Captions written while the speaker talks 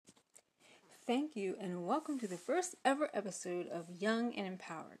thank you, and welcome to the first ever episode of Young and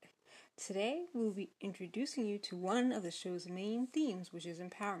Empowered. Today, we'll be introducing you to one of the show's main themes, which is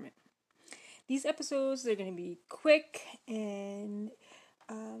empowerment. These episodes are going to be quick and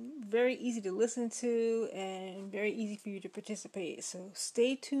very easy to listen to and very easy for you to participate. So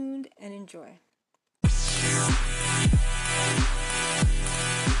stay tuned and enjoy.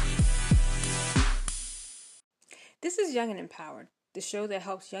 This is Young and Empowered, the show that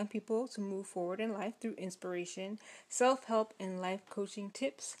helps young people to move forward in life through inspiration, self-help, and life coaching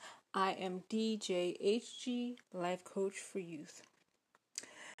tips. I am DJHG, Life Coach for Youth.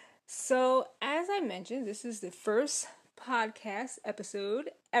 So, as I mentioned, this is the first podcast episode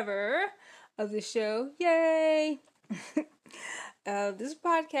ever of the show. Yay! This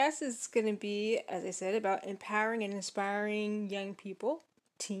podcast is going to be, as I said, about empowering and inspiring young people,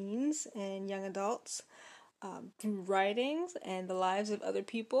 teens, and young adults through writings and the lives of other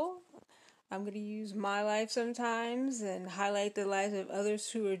people. I'm going to use my life sometimes and highlight the lives of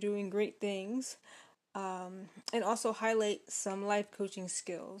others who are doing great things. And also highlight some life coaching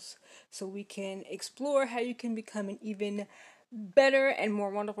skills so we can explore how you can become an even better and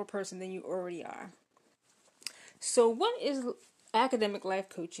more wonderful person than you already are. So what is academic life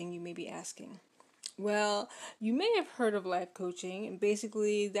coaching, you may be asking? Well, you may have heard of life coaching, and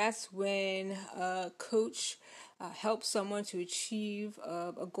basically that's when a coach helps someone to achieve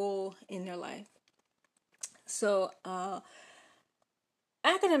a goal in their life. So,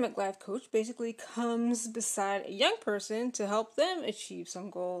 academic life coach basically comes beside a young person to help them achieve some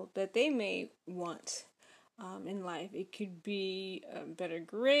goal that they may want in life. It could be better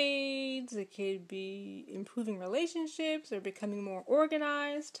grades, it could be improving relationships or becoming more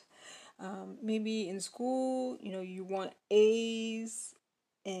organized. Maybe in school, you want A's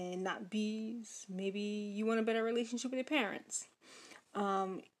and not B's. Maybe you want a better relationship with your parents.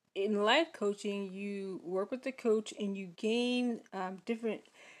 In life coaching, you work with the coach and you gain different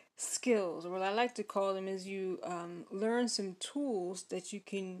skills, or what I like to call them is you learn some tools that you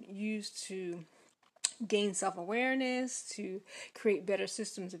can use to gain self-awareness, to create better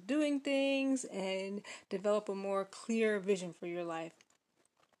systems of doing things, and develop a more clear vision for your life.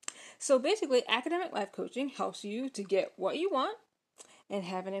 So basically, academic life coaching helps you to get what you want and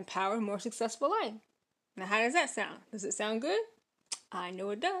have an empowered, more successful life. Now, how does that sound? Does it sound good? I know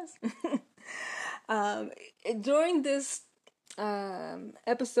it does. During this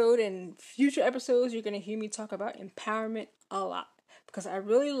episode and future episodes, you're going to hear me talk about empowerment a lot because I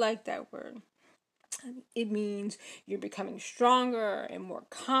really like that word. It means you're becoming stronger and more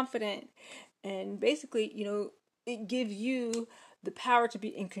confident, and basically, it gives you the power to be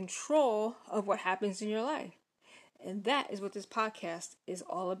in control of what happens in your life. And that is what this podcast is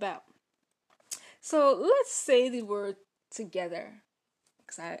all about. So let's say the word together,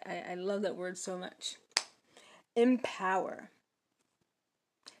 because I love that word so much. Empower.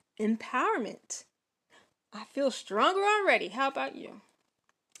 Empowerment. I feel stronger already. How about you?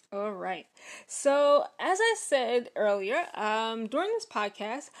 All right. So as I said earlier, during this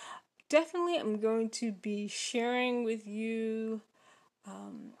podcast, definitely I'm going to be sharing with you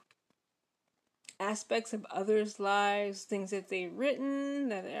aspects of others' lives, things that they've written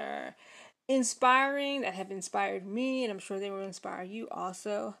that are inspiring, that have inspired me, and I'm sure they will inspire you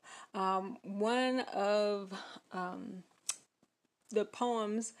also. One of the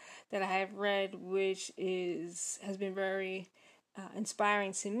poems that I have read, which has been very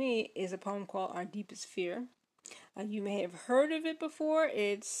inspiring to me, is a poem called Our Deepest Fear. You may have heard of it before.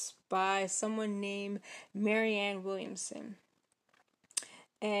 It's by someone named Marianne Williamson.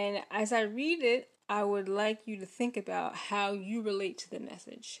 And as I read it, I would like you to think about how you relate to the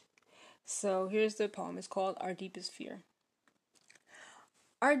message. So here's the poem. It's called Our Deepest Fear.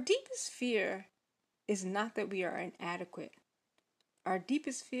 Our deepest fear is not that we are inadequate. Our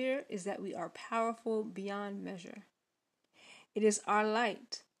deepest fear is that we are powerful beyond measure. It is our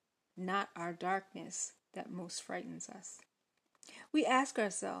light, not our darkness, that most frightens us. We ask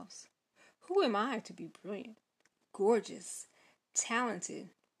ourselves, who am I to be brilliant, gorgeous, talented,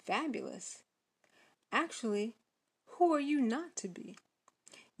 fabulous? Actually, who are you not to be?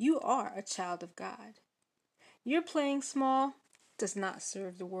 You are a child of God. Your playing small does not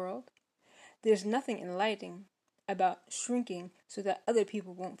serve the world. There's nothing enlightening about shrinking so that other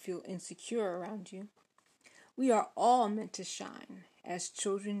people won't feel insecure around you. We are all meant to shine, as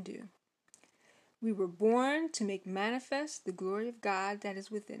children do. We were born to make manifest the glory of God that is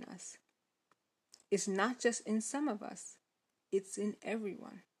within us. It's not just in some of us, it's in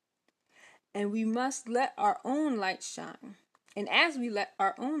everyone. And we must let our own light shine. And as we let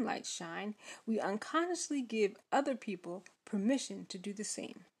our own light shine, we unconsciously give other people permission to do the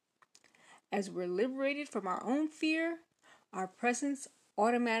same. As we're liberated from our own fear, our presence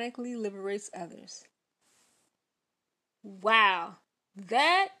automatically liberates others. Wow,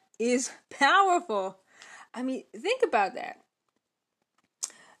 that is powerful. I mean, think about that.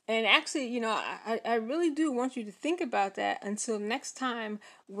 And actually, I really do want you to think about that until next time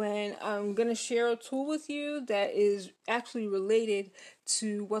when I'm going to share a tool with you that is actually related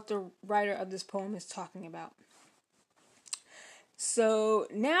to what the writer of this poem is talking about. So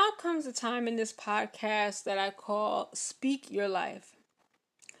now comes the time in this podcast that I call Speak Your Life.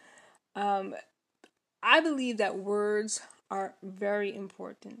 I believe that words are very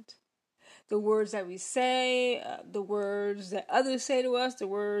important. The words that we say, the words that others say to us, the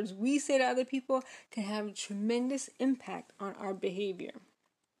words we say to other people can have a tremendous impact on our behavior.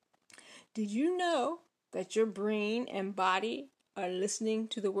 Did you know that your brain and body are listening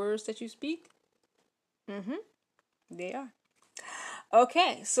to the words that you speak? They are.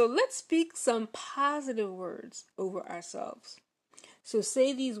 Okay, so let's speak some positive words over ourselves. So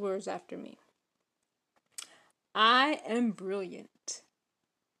say these words after me. I am brilliant.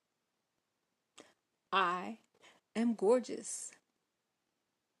 I am gorgeous.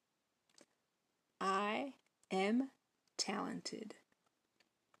 I am talented.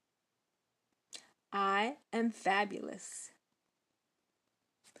 I am fabulous.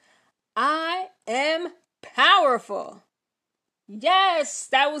 I am powerful. Yes,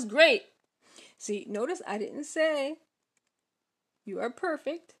 that was great. See, notice I didn't say you are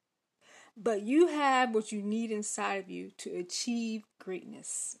perfect, but you have what you need inside of you to achieve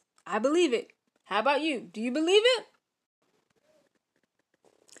greatness. I believe it. How about you? Do you believe it?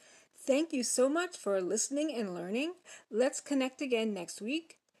 Thank you so much for listening and learning. Let's connect again next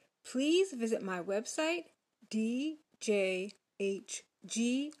week. Please visit my website,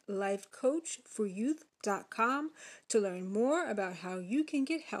 djhglifecoachforyouth.com, to learn more about how you can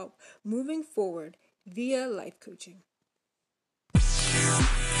get help moving forward via life coaching.